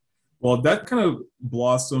Well, that kind of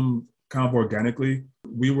blossomed kind of organically.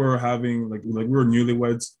 We were having we were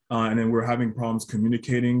newlyweds, and then we were having problems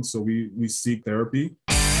communicating, so we seek therapy.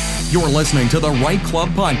 You're listening to the Right Club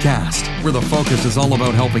Podcast, where the focus is all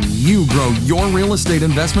about helping you grow your real estate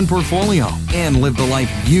investment portfolio and live the life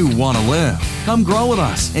you want to live. Come grow with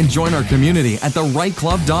us and join our community at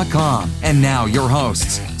therightclub.com. And now your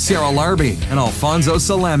hosts, Sarah Larbi and Alfonso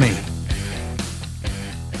Salemi.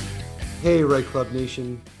 Hey, Right Club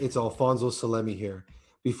Nation, it's Alfonso Salemi here.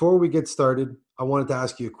 Before we get started, I wanted to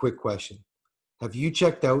ask you a quick question. Have you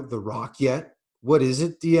checked out The Rock yet? What is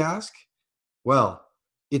it, do you ask? Well,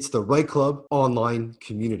 it's the Right Club online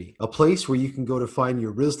community, a place where you can go to find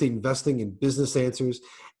your real estate investing and business answers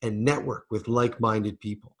and network with like-minded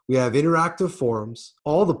people. We have interactive forums,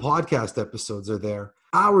 all the podcast episodes are there,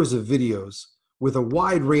 hours of videos with a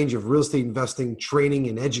wide range of real estate investing, training,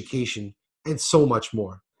 and education, and so much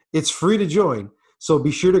more. It's free to join, so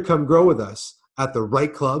be sure to come grow with us at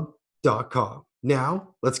therightclub.com. Now,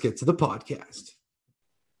 let's get to the podcast.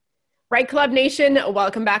 Right Club Nation,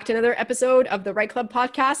 welcome back to another episode of the Right Club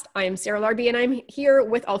Podcast. I am Sarah Larbi, and I'm here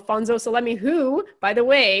with Alfonso Salemi, who, by the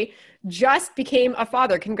way, just became a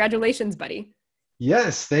father. Congratulations, buddy.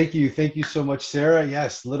 Yes, thank you. Thank you so much, Sarah.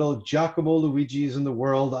 Yes, little Giacomo Luigi is in the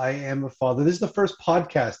world. I am a father. This is the first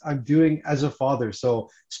podcast I'm doing as a father, so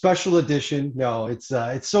special edition. No, it's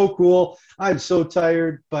so cool. I'm so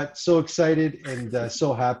tired, but so excited and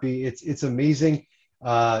so happy. It's amazing.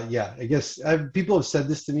 I guess people have said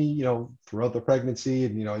this to me, throughout the pregnancy,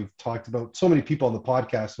 and you've talked about so many people on the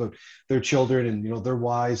podcast about their children and their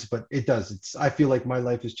wives, but it does. I feel like my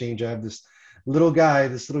life has changed. I have this little guy,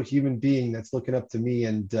 this little human being that's looking up to me,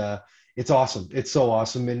 and it's awesome. It's so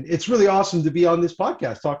awesome, and it's really awesome to be on this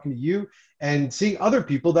podcast talking to you and seeing other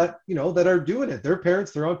people that that are doing it. Their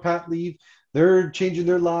parents, they're on pat leave. They're changing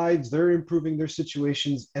their lives, they're improving their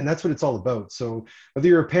situations, and that's what it's all about. So whether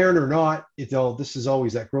you're a parent or not, this is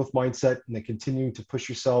always that growth mindset and then continuing to push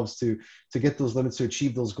yourselves to get those limits, to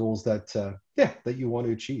achieve those goals that you want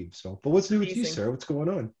to achieve. So, but what's new with you, Sarah? What's going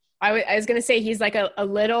on? I was going to say he's like a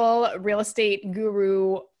little real estate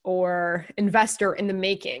guru or investor in the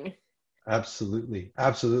making. Absolutely.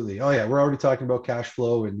 Oh yeah. We're already talking about cash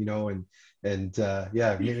flow and making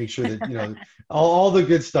sure that, all the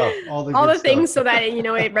good stuff, all the things stuff. So that,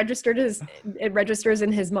 it registers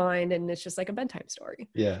in his mind, and it's just like a bedtime story.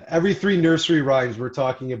 Yeah. Every 3 nursery rhymes, we're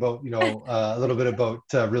talking about, a little bit about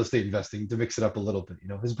real estate investing to mix it up a little bit.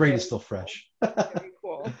 His brain is still fresh. Very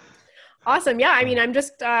cool. Awesome. Yeah. I mean, I'm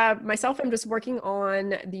just working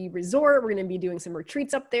on the resort. We're going to be doing some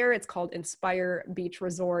retreats up there. It's called Inspire Beach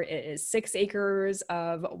Resort. It is 6 acres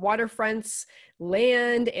of waterfronts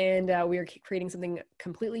land, and we are creating something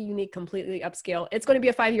completely unique, completely upscale. It's going to be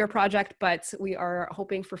a 5-year project, but we are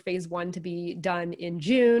hoping for phase 1 to be done in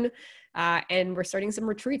June. And we're starting some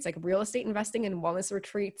retreats, like real estate investing and wellness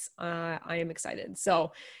retreats. I am excited.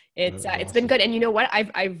 So it's been good. And you know what?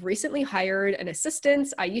 I've recently hired an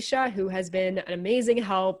assistant, Aisha, who has been an amazing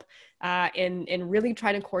help in really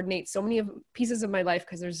trying to coordinate so many pieces of my life,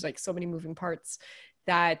 because there's like so many moving parts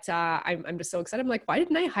that I'm just so excited. I'm like, why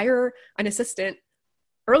didn't I hire an assistant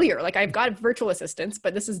earlier? Like, I've got virtual assistants,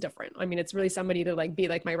 but this is different. I mean, it's really somebody to be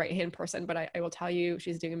like my right-hand person, but I will tell you,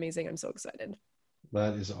 she's doing amazing. I'm so excited.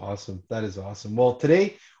 That is awesome. Well,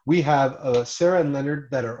 today we have Sarah and Leonard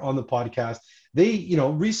that are on the podcast. They,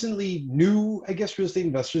 recently new, real estate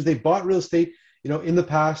investors. They bought real estate, in the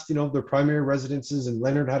past, their primary residences, and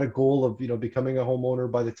Leonard had a goal of, becoming a homeowner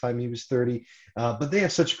by the time he was 30. But they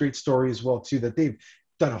have such a great story as well, too, that they've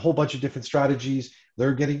done a whole bunch of different strategies.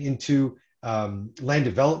 They're getting into land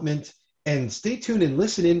development, and stay tuned and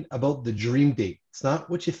listen in about the dream date. It's not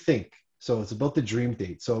what you think. So it's about the dream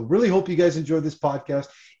date. So really hope you guys enjoy this podcast.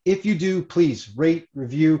 If you do, please rate,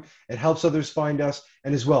 review. It helps others find us.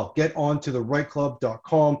 And as well, get on to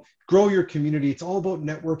therightclub.com. Grow your community. It's all about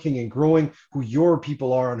networking and growing who your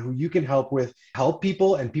people are and who you can help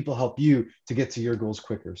people, and people help you to get to your goals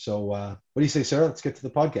quicker. So what do you say, Sarah? Let's get to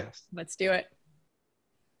the podcast. Let's do it.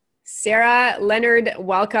 Sarah, Leonard,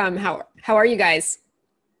 welcome. How are you guys?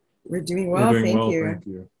 We're doing well. Thank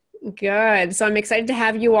you. Good. So I'm excited to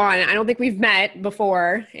have you on. I don't think we've met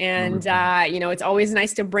before, and it's always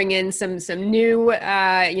nice to bring in some new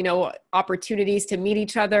opportunities to meet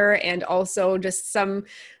each other, and also just some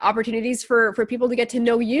opportunities for people to get to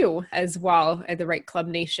know you as well at the Right Club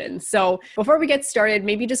Nation. So before we get started,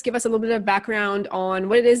 maybe just give us a little bit of background on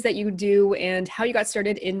what it is that you do and how you got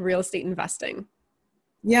started in real estate investing.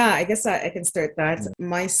 Yeah, I guess I can start that.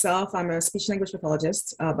 Myself, I'm a speech language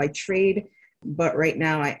pathologist by trade. But right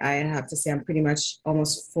now, I have to say I'm pretty much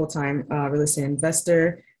almost full-time real estate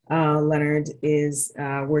investor. Leonard is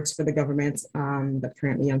works for the government, but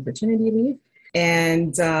currently on paternity leave.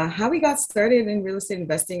 And how we got started in real estate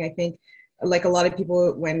investing, I think, like a lot of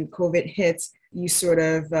people, when COVID hit, you sort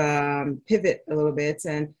of pivot a little bit.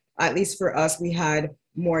 And at least for us, we had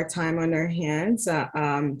more time on our hands,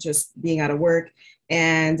 just being out of work.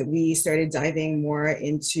 And we started diving more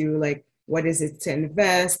into like, what is it to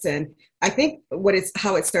invest? And I think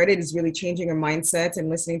how it started is really changing our mindset and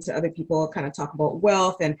listening to other people kind of talk about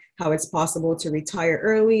wealth and how it's possible to retire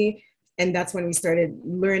early. And that's when we started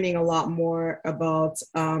learning a lot more about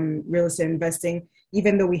real estate investing,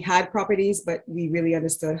 even though we had properties, but we really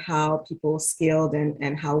understood how people scaled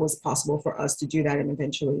and how it was possible for us to do that and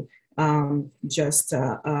eventually just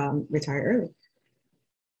retire early.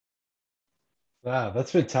 Wow, that's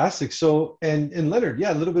fantastic. So, and Leonard,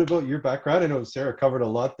 yeah, a little bit about your background. I know Sarah covered a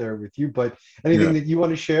lot there with you, but anything that you want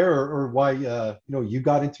to share, or why you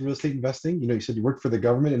got into real estate investing? You said you worked for the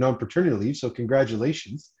government and on paternity leave, so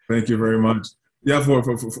congratulations. Thank you very much. Yeah,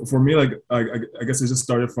 for me, like I guess it just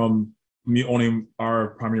started from me owning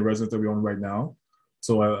our primary residence that we own right now.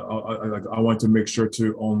 So I wanted to make sure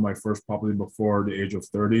to own my first property before the age of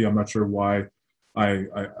 30. I'm not sure why I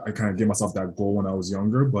kind of gave myself that goal when I was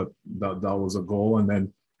younger, but that was a goal. And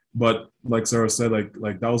then, but like Sarah said,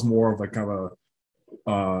 like that was more of like kind of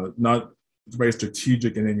a not very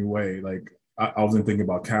strategic in any way. Like I wasn't thinking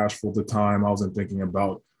about cash flow at the time. I wasn't thinking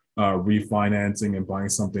about refinancing and buying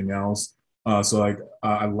something else. So like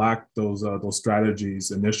I lacked those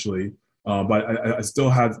strategies initially, but I still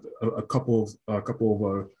had a couple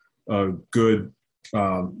of good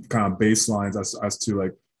kind of baselines as to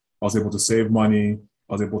like I was able to save money.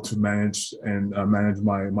 I was able to manage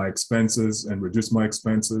my expenses and reduce my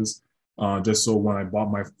expenses, just so when I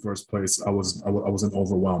bought my first place, I wasn't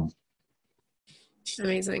overwhelmed.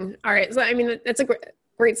 Amazing. All right, so I mean that's a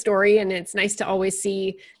great story, and it's nice to always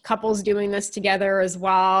see couples doing this together as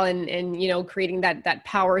well, and creating that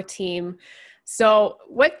power team. So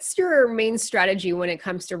what's your main strategy when it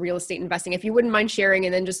comes to real estate investing, if you wouldn't mind sharing,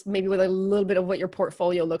 and then just maybe with a little bit of what your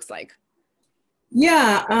portfolio looks like?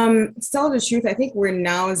 Yeah, to tell the truth, I think we're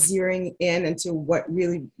now zeroing in into what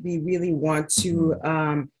we really want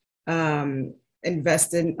to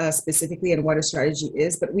invest in specifically, and what a strategy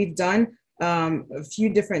is. But we've done a few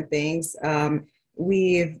different things.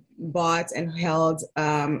 We've bought and held.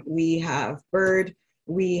 We have Bird.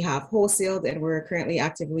 We have wholesaled, and we're currently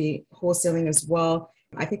actively wholesaling as well.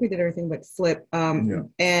 I think we did everything but flip.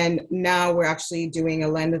 And now we're actually doing a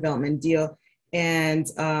land development deal. And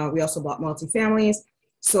we also bought multifamilies.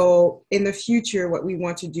 So in the future, what we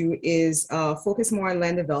want to do is focus more on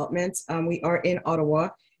land development. We are in Ottawa,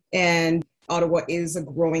 and Ottawa is a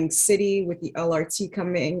growing city with the LRT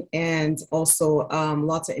coming, and also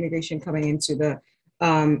lots of immigration coming into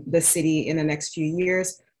the city in the next few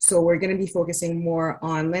years. So we're going to be focusing more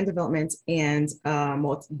on land development and buying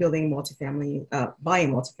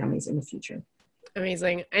multifamilies in the future.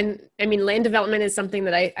 Amazing. And I mean, land development is something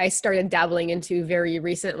that I started dabbling into very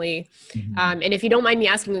recently. And if you don't mind me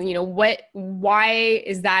asking, why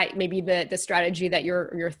is that maybe the strategy that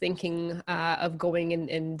you're thinking of going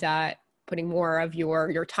and putting more of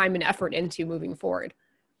your time and effort into moving forward?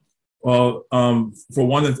 Well, for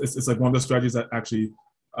one, it's like one of the strategies that actually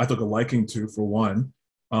I took a liking to, for one.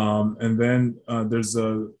 And then there's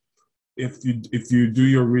if you do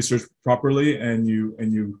your research properly and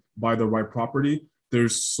you buy the right property,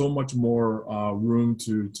 there's so much more room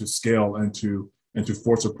to scale and to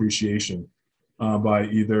force appreciation by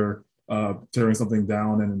either tearing something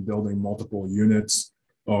down and building multiple units,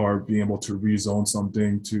 or being able to rezone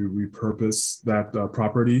something to repurpose that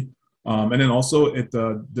property. And then also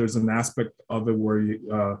there's an aspect of it where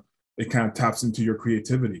it kind of taps into your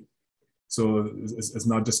creativity. So it's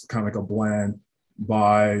not just kind of like a bland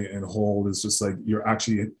buy and hold. It's just like you're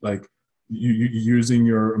actually like you using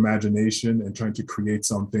your imagination and trying to create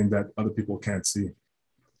something that other people can't see.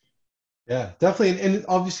 Yeah, definitely. And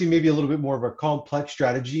obviously maybe a little bit more of a complex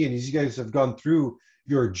strategy. And as you guys have gone through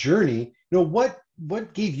your journey,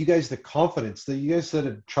 what gave you guys the confidence that you guys said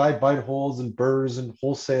have tried buy and holds and burrs and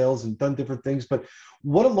wholesales and done different things, but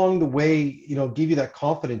what along the way, gave you that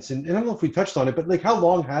confidence? And I don't know if we touched on it, but like how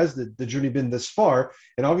long has the journey been this far?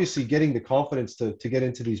 And obviously getting the confidence to get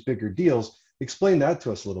into these bigger deals. Explain that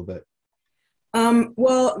to us a little bit.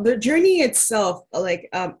 Well, the journey itself,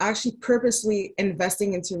 actually purposely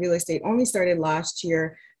investing into real estate only started last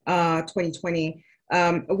year, 2020.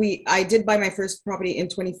 I did buy my first property in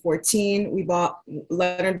 2014.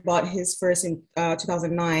 Leonard bought his first in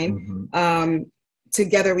 2009.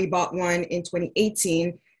 Together we bought one in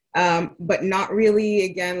 2018. but not really,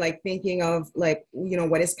 again, like thinking of like,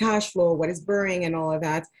 what is cash flow, what is burning and all of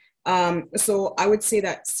that. So I would say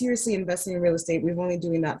that seriously investing in real estate, we've only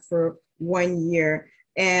doing that for 1 year.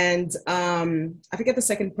 And I forget the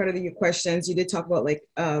second part of your questions. You did talk about like,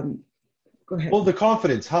 go ahead. Well, the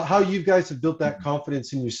confidence, how you guys have built that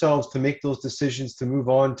confidence in yourselves to make those decisions to move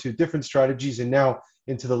on to different strategies and now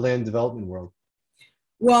into the land development world.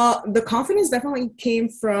 Well, the confidence definitely came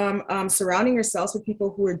from surrounding ourselves with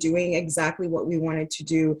people who are doing exactly what we wanted to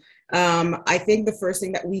do. I think the first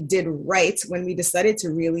thing that we did right when we decided to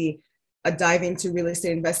really dive into real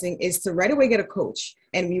estate investing is to right away get a coach.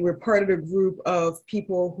 And we were part of a group of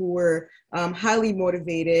people who were highly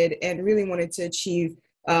motivated and really wanted to achieve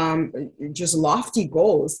just lofty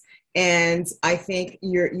goals. And I think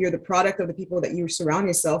you're the product of the people that you surround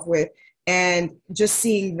yourself with. And just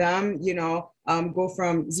seeing them, go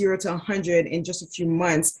from 0 to 100 in just a few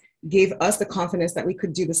months gave us the confidence that we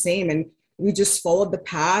could do the same. And we just followed the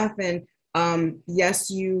path. And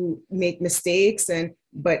yes, you make mistakes,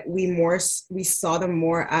 but we saw them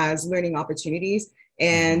more as learning opportunities.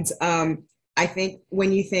 And I think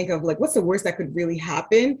when you think of like, what's the worst that could really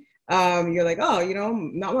happen? You're like, oh,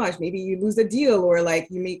 not much. Maybe you lose a deal, or like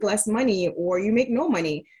you make less money, or you make no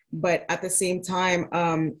money. But at the same time,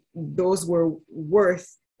 those were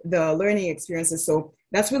worth the learning experiences. So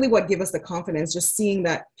that's really what gave us the confidence, just seeing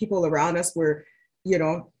that people around us were,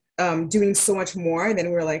 doing so much more.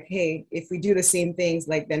 Then we're like, hey, if we do the same things,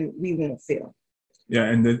 like, then we won't fail. Yeah.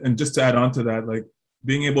 And just to add on to that, like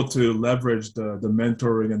being able to leverage the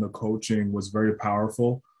mentoring and the coaching was very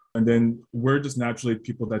powerful. And then we're just naturally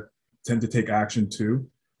people that tend to take action too.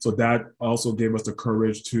 So that also gave us the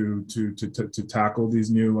courage to tackle these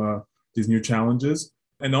new challenges.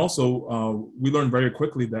 And also, we learned very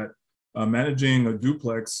quickly that managing a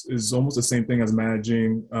duplex is almost the same thing as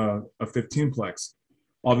managing a 15-plex.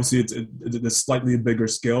 Obviously, it's a slightly bigger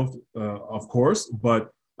scale, of course, but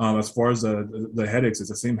as far as the headaches, it's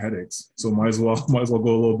the same headaches. So might as well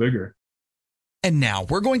go a little bigger. And now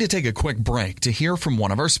we're going to take a quick break to hear from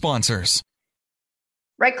one of our sponsors.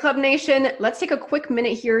 Right Club Nation, let's take a quick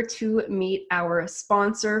minute here to meet our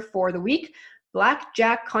sponsor for the week,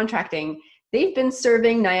 Blackjack Contracting. They've been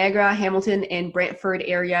serving Niagara, Hamilton, and Brantford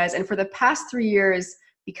areas, and for the past 3 years,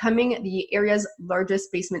 becoming the area's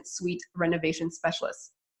largest basement suite renovation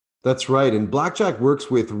specialist. That's right, and Blackjack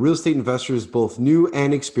works with real estate investors, both new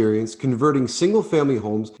and experienced, converting single-family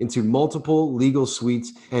homes into multiple legal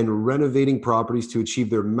suites and renovating properties to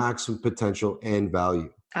achieve their maximum potential and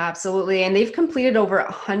value. Absolutely. And they've completed over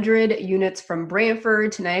 100 units from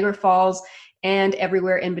Brantford to Niagara Falls and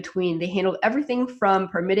everywhere in between. They handled everything from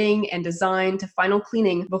permitting and design to final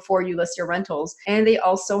cleaning before you list your rentals. And they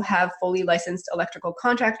also have fully licensed electrical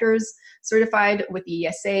contractors certified with the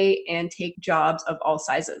ESA and take jobs of all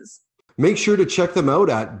sizes. Make sure to check them out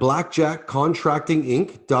at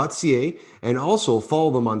blackjackcontractinginc.ca and also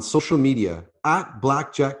follow them on social media at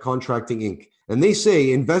Blackjack Contracting Inc. And they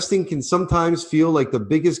say investing can sometimes feel like the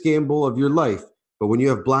biggest gamble of your life, but when you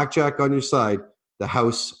have Blackjack on your side, the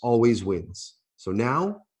house always wins. So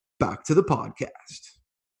now, back to the podcast.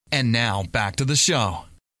 And now, back to the show.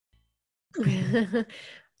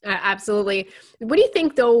 Absolutely. What do you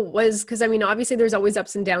think though was, because I mean, obviously there's always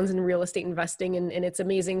ups and downs in real estate investing, and it's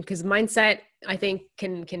amazing because mindset, I think,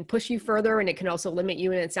 can push you further, and it can also limit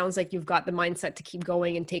you. And it sounds like you've got the mindset to keep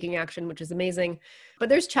going and taking action, which is amazing. But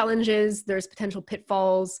there's challenges, there's potential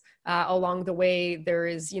pitfalls along the way. There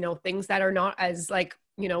is, things that are not as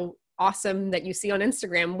awesome that you see on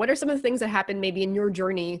Instagram. What are some of the things that happened maybe in your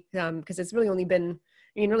journey? Because it's really only been,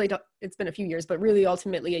 it's been a few years, but really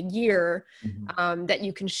ultimately a year, that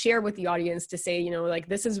you can share with the audience to say,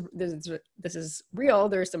 this is real.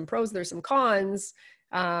 There's some pros, there's some cons.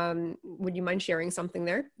 Would you mind sharing something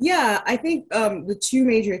there? Yeah, I think the two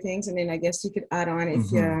major things, and then I guess you could add on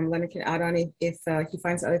if Leonard can add on if he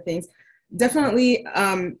finds other things. Definitely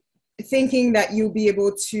thinking that you'll be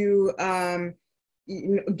able to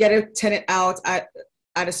get a tenant out at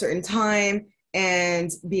a certain time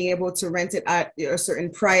and being able to rent it at a certain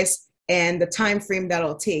price and the time frame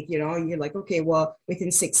that'll take. You're like, okay, well, within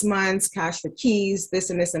 6 months, cash for keys, this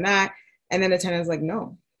and this and that. And then the tenant's like,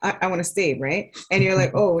 no, I want to stay, right? And you're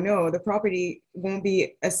like, oh no, the property won't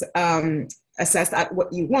be assessed at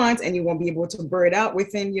what you want, and you won't be able to burn it out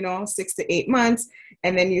within 6 to 8 months.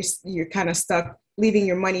 And then you're kind of stuck leaving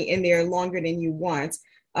your money in there longer than you want.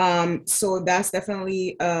 So that's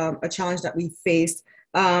definitely a challenge that we faced.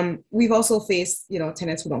 We've also faced,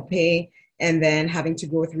 tenants who don't pay, and then having to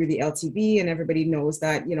go through the LTV, and everybody knows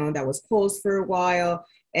that, that was closed for a while.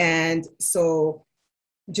 And so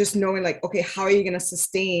just knowing like, okay, how are you going to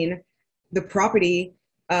sustain the property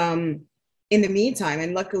in the meantime.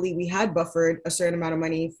 And luckily we had buffered a certain amount of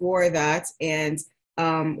money for that. And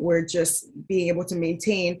we're just being able to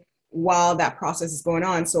maintain while that process is going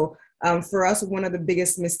on. So for us, one of the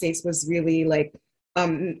biggest mistakes was really like,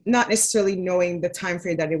 not necessarily knowing the time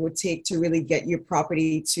frame that it would take to really get your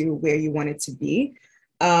property to where you want it to be.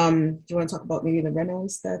 Do you want to talk about maybe the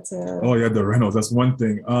renos that? Oh yeah, the renos. That's one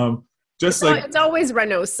thing. It's always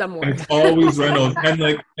renos somewhere. It's always renos,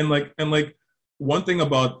 and like one thing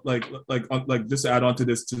about like just to add on to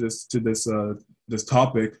this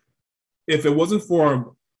topic, if it wasn't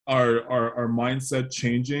for our mindset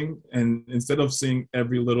changing, and instead of seeing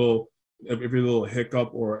every little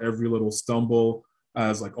hiccup or every little stumble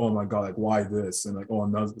as like, oh my God, like why this, and like, oh,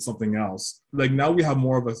 no, something else. Like now we have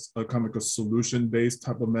more of a kind of like a solution-based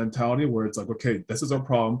type of mentality where it's like, okay, this is our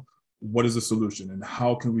problem. What is the solution, and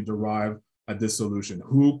how can we derive at this solution?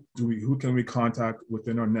 Who can we contact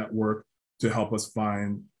within our network to help us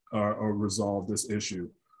find or resolve this issue?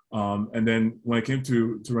 And then when it came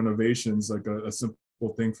to renovations, like a simple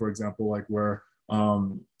thing, for example, like where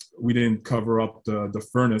we didn't cover up the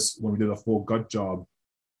furnace when we did a full gut job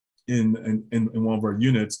in one of our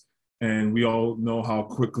units, and we all know how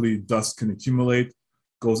quickly dust can accumulate,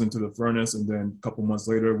 goes into the furnace, and then a couple months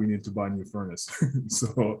later we need to buy a new furnace.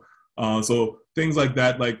 So things like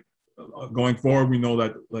that, like going forward, we know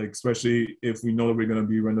that, like, especially if we know that we're going to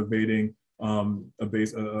be renovating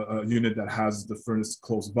a unit that has the furnace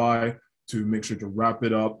close by, to make sure to wrap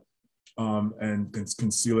it up and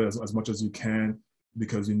conceal it as much as you can,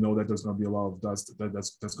 because you know that there's going to be a lot of dust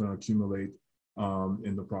that's going to accumulate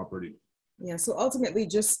in the property. Yeah, so ultimately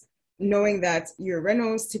just knowing that your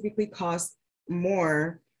renos typically cost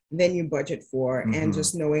more than you budget for, and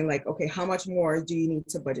just knowing like, okay, how much more do you need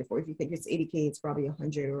to budget for? If you think it's 80K, it's probably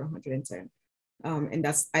 100 or 110. And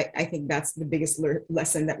that's, I think that's the biggest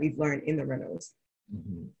lesson that we've learned in the renos.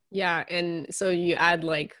 Yeah. And so you add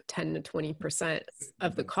like 10 to 20%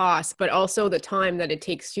 of the cost, but also the time that it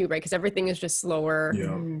takes too, right? Because everything is just slower.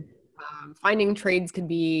 Yeah. Finding trades could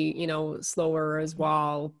be, slower as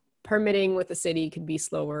well. Permitting with the city could be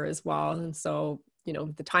slower as well. And so,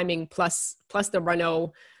 the timing plus the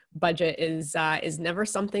reno budget is never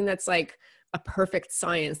something that's like a perfect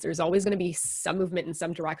science. There's always going to be some movement in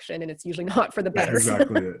some direction, and it's usually not for the better.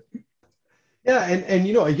 Exactly it. Yeah, and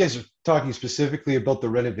you guys are talking specifically about the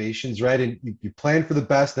renovations, right? And you plan for the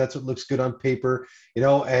best. That's what looks good on paper, you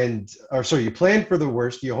plan for the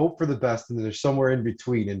worst, you hope for the best, and then there's somewhere in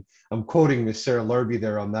between. And I'm quoting Miss Sarah Larby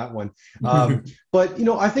there on that one. But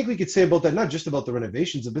I think we could say about that, not just about the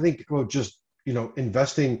renovations, but I think about just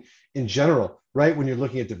investing in general, right? When you're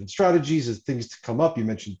looking at different strategies as things to come up, you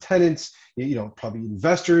mentioned tenants, probably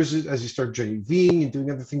investors as you start JVing and doing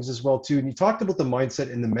other things as well too. And you talked about the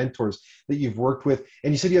mindset and the mentors that you've worked with,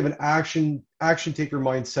 and you said you have an action taker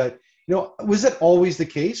mindset. Was that always the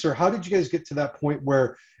case, or how did you guys get to that point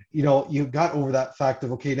where you got over that fact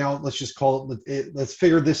of, okay, now let's just call it, let's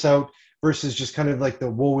figure this out, versus just kind of like the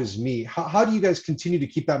woe is me? How do you guys continue to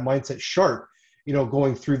keep that mindset sharp,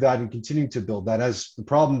 going through that and continuing to build that as the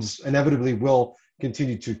problems inevitably will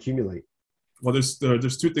continue to accumulate? Well, there's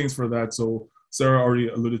two things for that. So Sarah already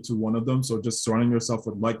alluded to one of them. So just surrounding yourself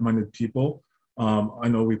with like-minded people. I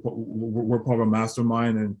know we're part of a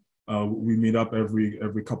mastermind, and we meet up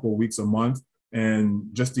every couple of weeks, a month, and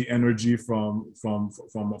just the energy from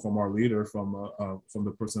our leader, from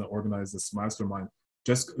the person that organized this mastermind,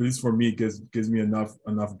 just at least for me, gives me enough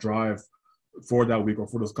drive for that week or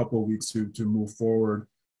for those couple of weeks to move forward.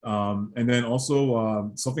 And then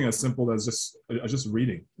also something as simple as just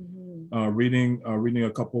reading, reading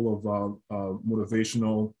a couple of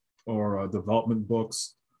motivational or development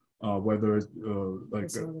books, whether it's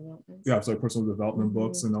personal development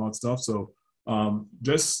books and all that stuff. So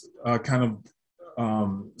just kind of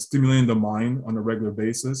stimulating the mind on a regular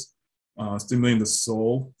basis, stimulating the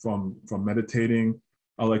soul from meditating.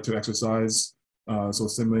 I like to exercise, so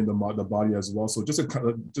stimulating the body as well. So just kind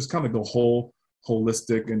of like the whole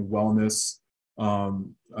holistic and wellness,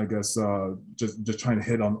 I guess, just trying to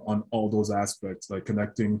hit on all those aspects, like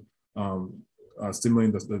connecting,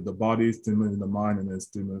 stimulating the body, stimulating the mind, and then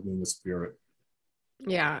stimulating the spirit.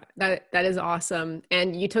 Yeah, that is awesome.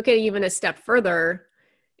 And you took it even a step further,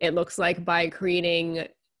 it looks like, by creating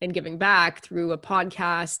and giving back through a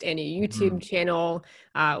podcast and a YouTube channel,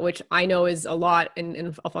 which I know is a lot,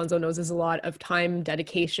 and Alfonso knows is a lot of time,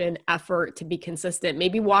 dedication, effort to be consistent.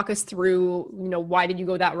 Maybe walk us through, why did you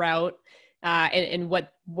go that route, and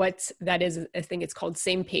what that is. I think it's called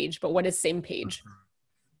Same Page, but what is Same Page?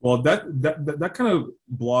 Well, that kind of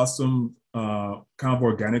blossomed kind of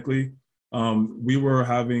organically. We were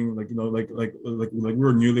having like we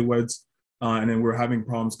were newlyweds. and then we're having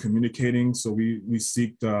problems communicating. So we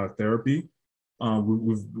seek therapy.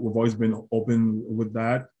 We've always been open with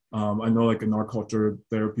that. I know like in our culture,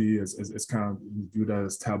 therapy is kind of viewed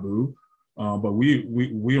as taboo, but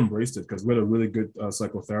we embraced it because we had a really good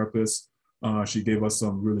psychotherapist. She gave us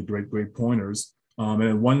some really great pointers.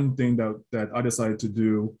 And one thing that I decided to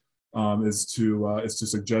do is to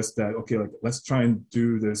suggest that, okay, like let's try and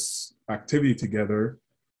do this activity together,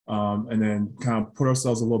 and then kind of put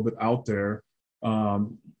ourselves a little bit out there.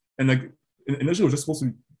 And like initially, we're just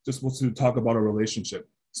supposed to talk about our relationship.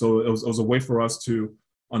 So it was a way for us to,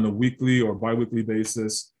 on a weekly or biweekly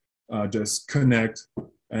basis, just connect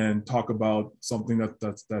and talk about something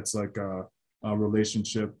that's like a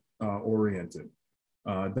relationship oriented.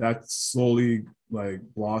 That slowly like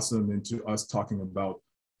blossomed into us talking about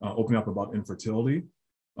opening up about infertility,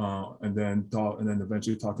 and then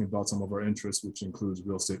eventually talking about some of our interests, which includes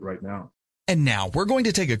real estate right now. And now we're going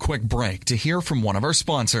to take a quick break to hear from one of our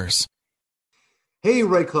sponsors. Hey,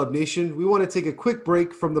 Right Club Nation. We want to take a quick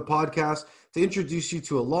break from the podcast to introduce you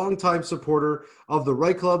to a longtime supporter of the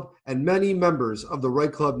Right Club and many members of the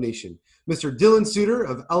Right Club Nation, Mr. Dylan Suter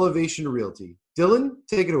of Elevation Realty. Dylan,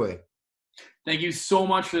 take it away. Thank you so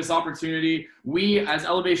much for this opportunity. We, as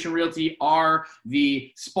Elevation Realty, are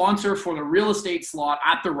the sponsor for the real estate slot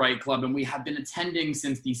at the Right Club, and we have been attending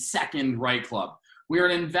since the second Right Club. We are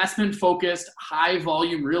an investment-focused,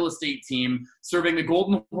 high-volume real estate team serving the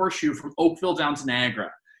Golden Horseshoe from Oakville down to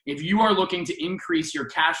Niagara. If you are looking to increase your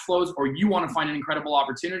cash flows or you want to find an incredible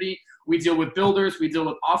opportunity, we deal with builders, we deal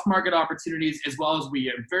with off-market opportunities, as well as we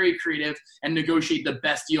are very creative and negotiate the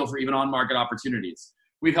best deal for even on-market opportunities.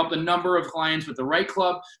 We've helped a number of clients with the Right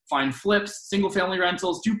Club find flips, single-family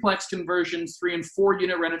rentals, duplex conversions, 3 and 4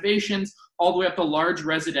 unit renovations, all the way up to large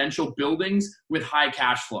residential buildings with high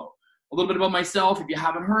cash flow. A little bit about myself, if you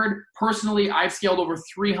haven't heard, personally, I've scaled over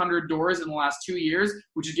 300 doors in the last 2 years,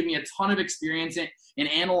 which has given me a ton of experience in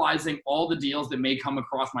analyzing all the deals that may come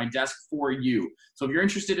across my desk for you. So if you're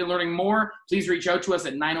interested in learning more, please reach out to us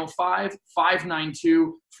at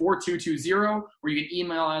 905-592-4220, or you can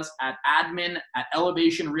email us at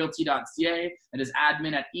admin@elevationrealty.ca. That is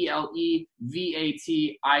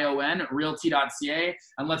admin@ELEVATION realty.ca.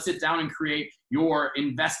 And let's sit down and create your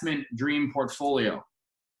investment dream portfolio.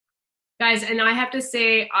 Guys, and I have to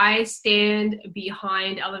say, I stand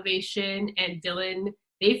behind Elevation and Dylan.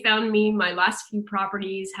 They found me my last few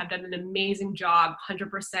properties, have done an amazing job,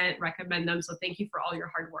 100% recommend them. So thank you for all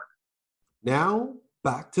your hard work. Now,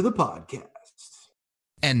 back to the podcast.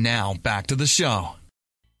 And now back to the show.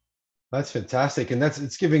 That's fantastic. And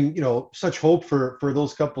it's giving, such hope for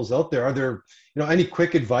those couples out there. Are there, any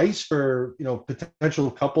quick advice for,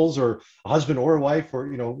 potential couples or a husband or a wife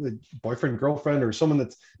or, a boyfriend, girlfriend, or someone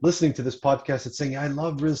that's listening to this podcast that's saying, I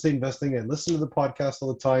love real estate investing. I listen to the podcast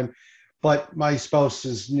all the time, but my spouse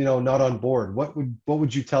is, not on board. What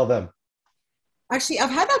would you tell them? Actually, I've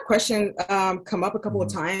had that question come up a couple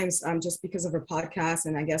of times just because of our podcast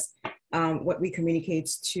and I guess what we communicate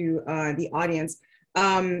to the audience.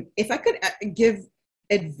 If I could give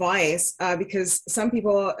advice, because some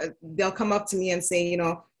people, they'll come up to me and say,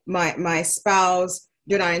 my spouse,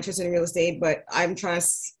 they're not interested in real estate, but I'm trying to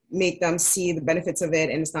make them see the benefits of it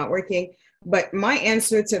and it's not working. But my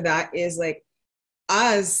answer to that is like,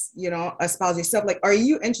 as, a spouse yourself, like, are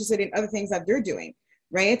you interested in other things that they're doing,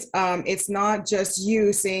 right? It's not just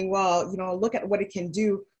you saying, well, look at what it can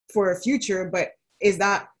do for a future, but is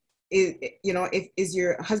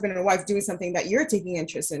your husband and wife doing something that you're taking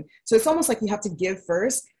interest in? So it's almost like you have to give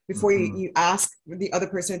first before you ask the other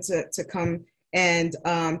person to come and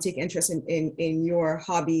take interest in your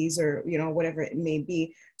hobbies or, whatever it may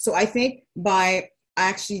be. So I think by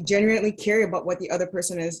actually genuinely care about what the other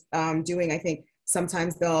person is doing, I think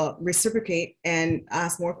sometimes they'll reciprocate and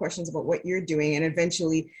ask more questions about what you're doing. And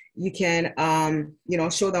eventually you can,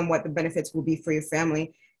 show them what the benefits will be for your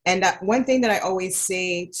family. And one thing that I always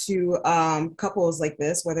say to couples like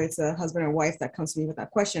this, whether it's a husband or wife that comes to me with that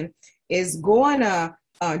question, is go on a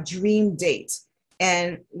dream date.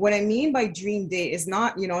 And what I mean by dream date is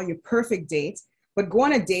not, your perfect date, but go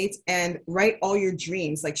on a date and write all your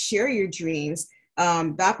dreams, like share your dreams.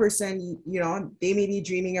 That person, they may be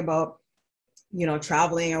dreaming about,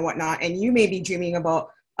 traveling or whatnot, and you may be dreaming about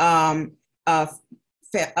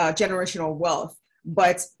generational wealth.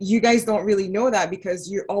 But you guys don't really know that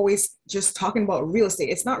because you're always just talking about real estate.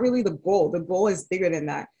 It's not really the goal. The goal is bigger than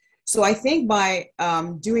that. So I think by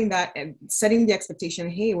doing that and setting the expectation,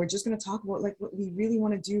 hey, we're just going to talk about like what we really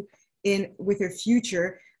want to do with your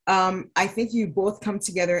future. I think you both come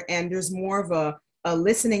together and there's more of a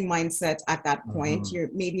listening mindset at that point.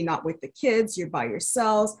 You're maybe not with the kids, you're by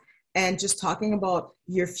yourselves. and just talking about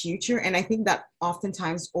your future. And I think that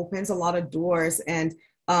oftentimes opens a lot of doors, and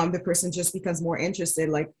the person just becomes more interested.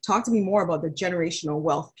 Like, talk to me more about the generational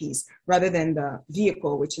wealth piece rather than the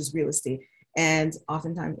vehicle, which is real estate. And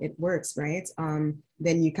oftentimes it works, right?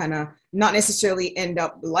 Then you kind of not necessarily end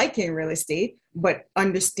up liking real estate, but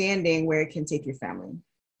understanding where it can take your family.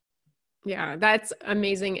 Yeah, that's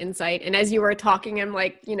amazing insight. And as you were talking, I'm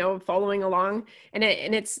like, following along, and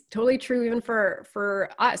it's totally true even for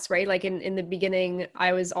us, right? Like in the beginning,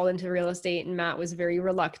 I was all into real estate and Matt was very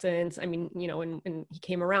reluctant. I mean, when he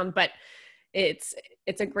came around, but it's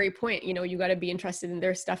a great point. You got to be interested in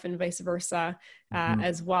their stuff and vice versa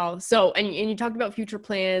as well. So, and you talked about future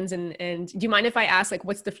plans, and do you mind if I ask, like,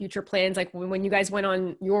 what's the future plans? Like when you guys went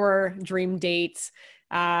on your dream dates,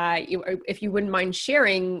 if you wouldn't mind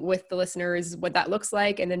sharing with the listeners what that looks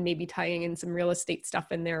like, and then maybe tying in some real estate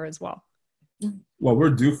stuff in there as well. Well, we're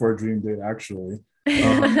due for a dream date, actually.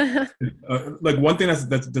 Like one thing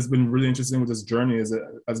that's been really interesting with this journey is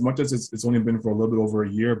that as much as it's only been for a little bit over a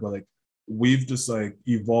year, but like we've just like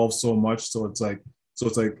evolved so much. So it's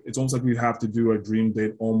almost like we have to do a dream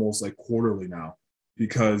date almost like quarterly now,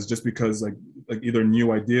 because like either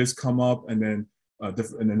new ideas come up, and then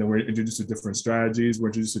we're introduced to different strategies. We're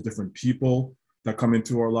introduced to different people that come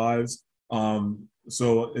into our lives.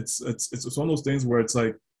 So it's one of those things where it's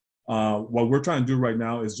like, what we're trying to do right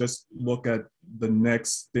now is just look at the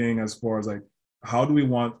next thing as far as like, how do we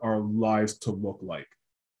want our lives to look like,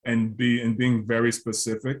 and being very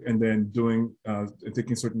specific, and then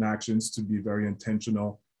taking certain actions to be very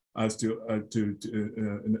intentional as to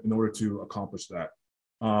in order to accomplish that.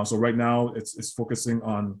 So right now it's focusing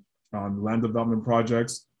on land development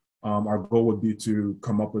projects. Our goal would be to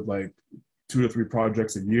come up with like 2 to 3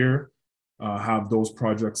 projects a year, have those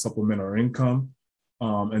projects supplement our income,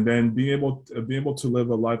 and then be able to live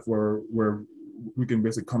a life where we can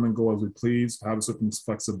basically come and go as we please, have a certain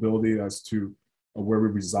flexibility as to where we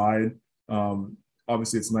reside.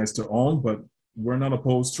 Obviously, it's nice to own, but we're not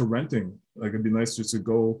opposed to renting. Like, it'd be nice just to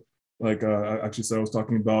go, like, actually, so I was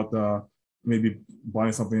talking about maybe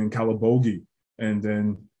buying something in Calabogie and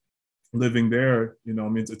then living there. I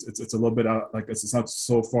mean, it's a little bit out, like it's not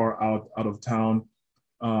so far out of town.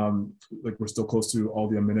 Like, we're still close to all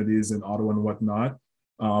the amenities in Ottawa and whatnot,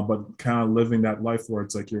 but kind of living that life where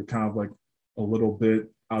it's like you're kind of like a little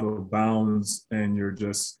bit out of bounds and you're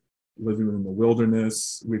just living in the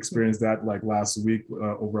wilderness. We experienced that like last week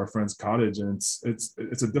over our friend's cottage, and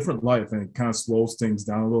it's a different life, and it kind of slows things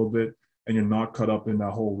down a little bit, and you're not caught up in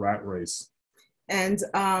that whole rat race. And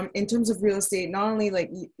in terms of real estate, not only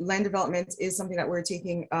like land development is something that we're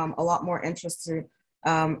taking a lot more interest to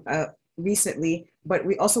recently, but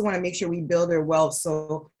we also want to make sure we build our wealth.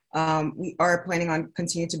 So we are planning on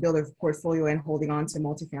continuing to build a portfolio and holding on to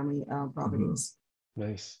multifamily properties.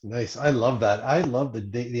 Nice. I love that. I love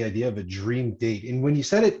the idea of a dream date. And when you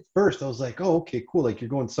said it first, I was like, oh, okay, cool. Like, you're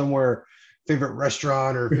going somewhere, favorite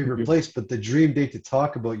restaurant or favorite place, but the dream date to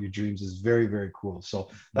talk about your dreams is very, very cool. So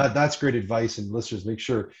that's great advice. And listeners, make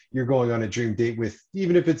sure you're going on a dream date with,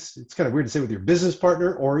 even if it's kind of weird to say with your business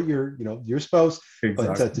partner or your spouse,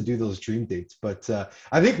 exactly. But to do those dream dates. But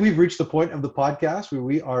I think we've reached the point of the podcast where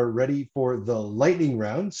we are ready for the lightning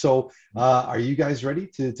round. So are you guys ready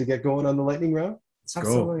to get going on the lightning round? Let's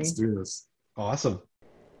go. Let's do this. Awesome.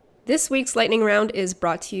 This week's lightning round is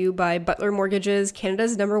brought to you by Butler Mortgages,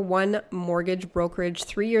 Canada's #1 mortgage brokerage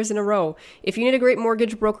 3 years in a row. If you need a great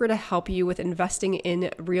mortgage broker to help you with investing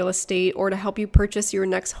in real estate or to help you purchase your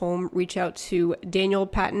next home, reach out to Daniel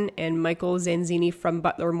Patton and Michael Zanzini from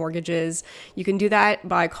Butler Mortgages. You can do that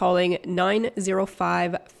by calling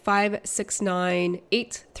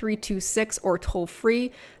 905-569-8326 or toll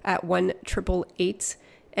free at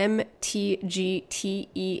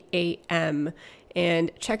 1-888-MTGTEAM.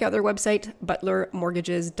 And check out their website,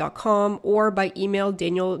 butlermortgages.com, or by email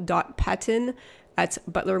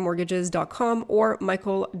daniel.patton@butlermortgages.com or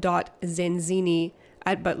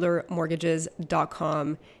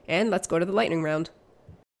michael.zanzini@butlermortgages.com. And let's go to the lightning round.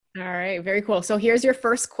 All right, very cool. So here's your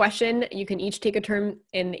first question. You can each take a turn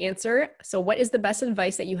in the answer. So what is the best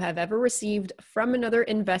advice that you have ever received from another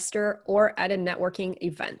investor or at a networking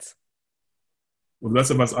event? Well, the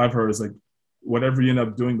best advice I've heard is like, whatever you end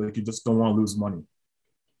up doing, like, you just don't want to lose money.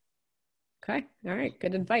 Okay. All right.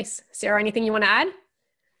 Good advice. Sarah, anything you want to add?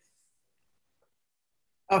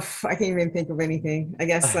 Oh, I can't even think of anything. I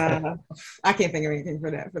guess I can't think of anything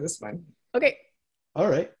for this one. Okay. All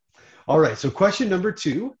right. So question number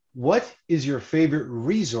 2, what is your favorite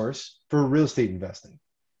resource for real estate investing?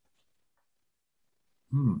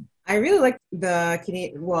 I really like the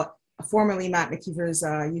Canadian, formerly Matt McKeever's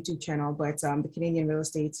YouTube channel, but the Canadian Real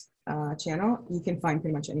Estate channel, you can find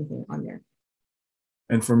pretty much anything on there.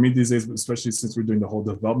 And for me these days, especially since we're doing the whole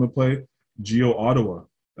development play, Geo Ottawa,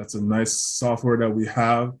 that's a nice software that we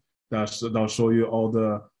have that'll show you all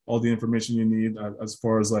the information you need as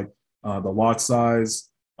far as like the lot size,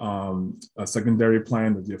 a secondary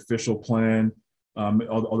plan, the official plan,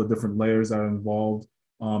 all the different layers that are involved,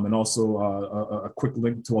 and also a quick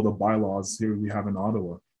link to all the bylaws here we have in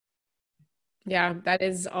Ottawa. Yeah, that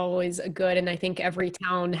is always good. And I think every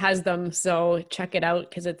town has them. So check it out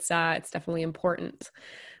because it's definitely important.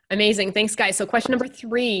 Amazing. Thanks, guys. So question number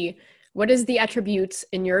 3, what is the attribute,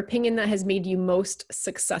 in your opinion, that has made you most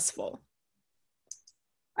successful?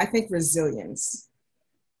 I think resilience.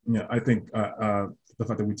 Yeah, I think the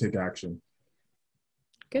fact that we take action.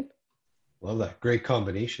 Good. Love that. Great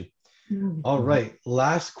combination. Mm-hmm. All right.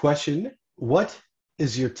 Last question. What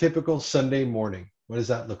is your typical Sunday morning? What does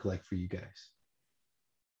that look like for you guys?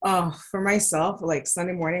 Oh, for myself, like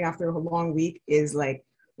Sunday morning after a long week is like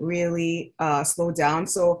really slowed down.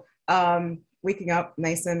 So waking up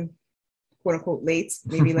nice and quote unquote late,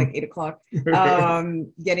 maybe like 8 o'clock,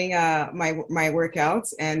 getting my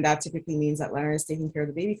workouts. And that typically means that Leonard is taking care of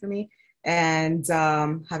the baby for me, and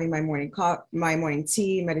having my morning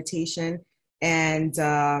tea, meditation. And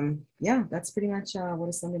yeah, that's pretty much what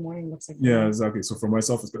a Sunday morning looks like. Yeah, exactly. So for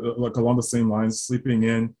myself, it's like along the same lines, sleeping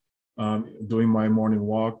in, doing my morning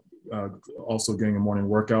walk, also getting a morning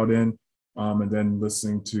workout in, and then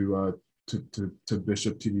listening to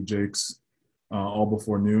Bishop T.D. Jakes all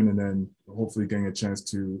before noon, and then hopefully getting a chance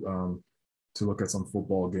to look at some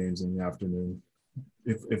football games in the afternoon,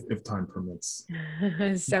 if time permits.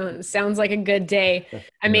 Sounds like a good day.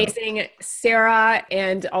 Amazing. Yeah. Sarah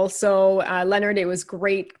and also Leonard, it was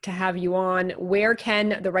great to have you on. Where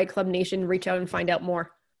can the Right Club Nation reach out and find out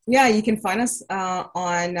more? Yeah, you can find us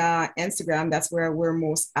on Instagram. That's where we're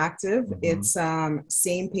most active. Mm-hmm. It's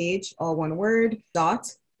same page, all one word,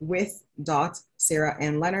 .with.Sarah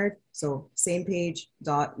and Leonard. So same page,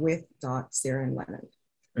 .with.Sarah and Leonard.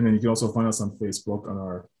 And then you can also find us on Facebook on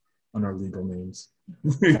our legal names.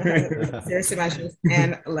 Sarah Semajus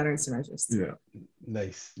and Leonard Semajus. Yeah.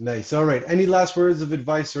 Nice. All right. Any last words of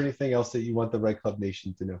advice or anything else that you want the Right Club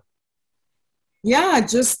Nation to know? Yeah,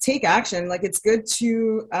 just take action. Like, it's good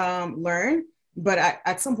to learn, but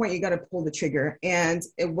at some point you got to pull the trigger. And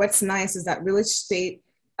what's nice is that real estate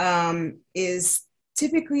is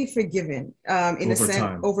typically forgiven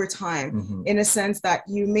over time, mm-hmm. in a sense that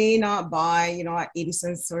you may not buy, at 80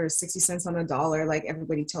 cents or 60 cents on a dollar, like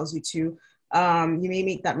everybody tells you to. You may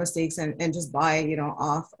make that mistakes and just buy,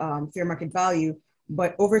 off fair market value,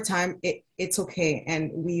 but over time it's okay.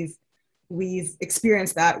 And we've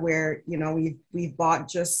experienced that where, we've bought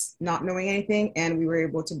just not knowing anything, and we were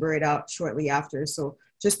able to burn it out shortly after. So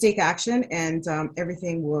just take action, and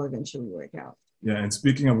everything will eventually work out. Yeah, and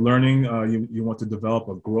speaking of learning, you want to develop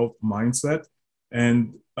a growth mindset,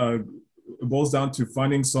 and it boils down to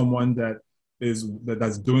finding someone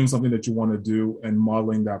that's doing something that you want to do and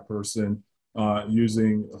modeling that person.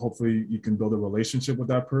 Hopefully you can build a relationship with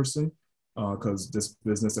that person, because this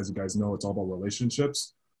business, as you guys know, it's all about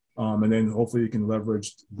relationships. And then hopefully you can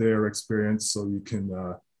leverage their experience so you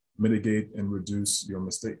can mitigate and reduce your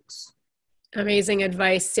mistakes. Amazing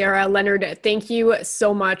advice, Sarah. Leonard, thank you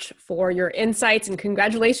so much for your insights, and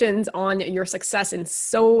congratulations on your success in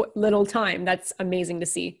so little time. That's amazing to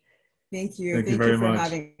see. Thank you. Thank you very much for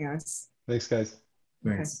having us. Thanks, guys.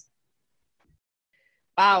 Thanks. Okay.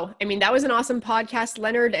 Wow. I mean, that was an awesome podcast.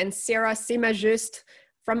 Leonard and Sarah Semajus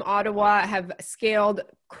from Ottawa have scaled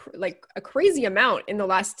like a crazy amount in the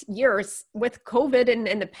last years with COVID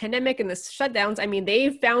and the pandemic and the shutdowns. I mean,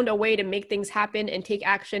 they've found a way to make things happen and take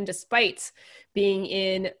action despite being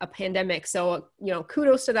in a pandemic. So,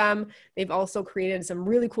 kudos to them. They've also created some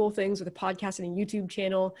really cool things with a podcast and a YouTube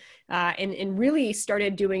channel, and really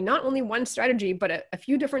started doing not only one strategy, but a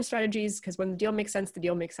few different strategies, because when the deal makes sense, the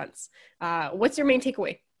deal makes sense. What's your main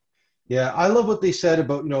takeaway? Yeah, I love what they said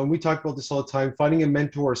about, and we talk about this all the time, finding a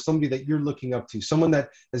mentor, somebody that you're looking up to, someone that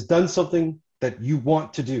has done something that you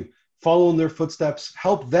want to do, follow in their footsteps,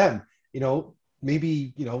 help them,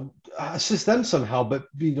 maybe, assist them somehow, but,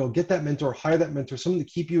 get that mentor, hire that mentor, someone to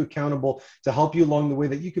keep you accountable, to help you along the way,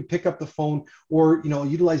 that you could pick up the phone or,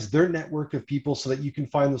 utilize their network of people so that you can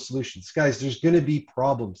find the solutions. Guys, there's going to be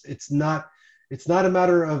problems. It's not It's not a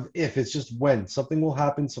matter of if, it's just when. Something will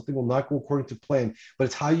happen, something will not go according to plan, but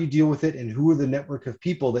it's how you deal with it and who are the network of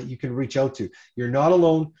people that you can reach out to. You're not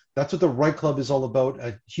alone. That's what the Right Club is all about,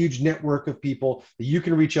 a huge network of people that you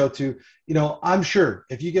can reach out to. You know, I'm sure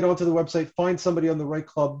if you get onto the website, find somebody on the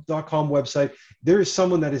rightclub.com website, there is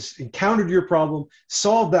someone that has encountered your problem,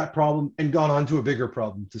 solved that problem, and gone on to a bigger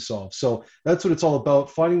problem to solve. So that's what it's all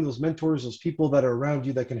about, finding those mentors, those people that are around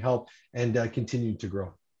you that can help and continue to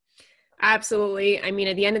grow. Absolutely. I mean,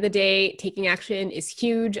 at the end of the day, taking action is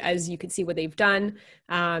huge, as you can see what they've done.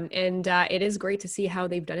 And it is great to see how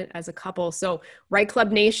they've done it as a couple. So Right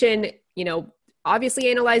Club Nation, you know,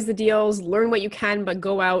 obviously analyze the deals, learn what you can, but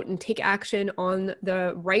go out and take action on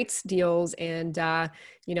the right deals. And,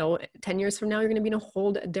 you know, 10 years from now, you're going to be in a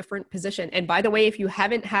whole different position. And by the way, if you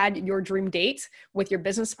haven't had your dream date with your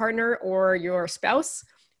business partner or your spouse,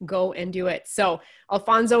 go and do it. So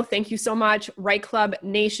Alfonso, thank you so much. Right Club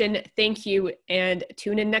Nation, thank you. And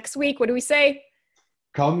tune in next week. What do we say?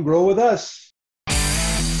 Come grow with us.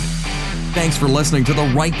 Thanks for listening to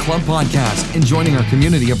the Right Club podcast and joining our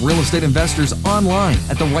community of real estate investors online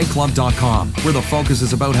at therightclub.com, where the focus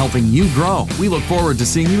is about helping you grow. We look forward to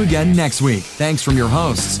seeing you again next week. Thanks from your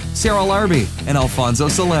hosts, Sarah Larbi and Alfonso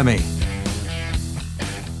Salemi.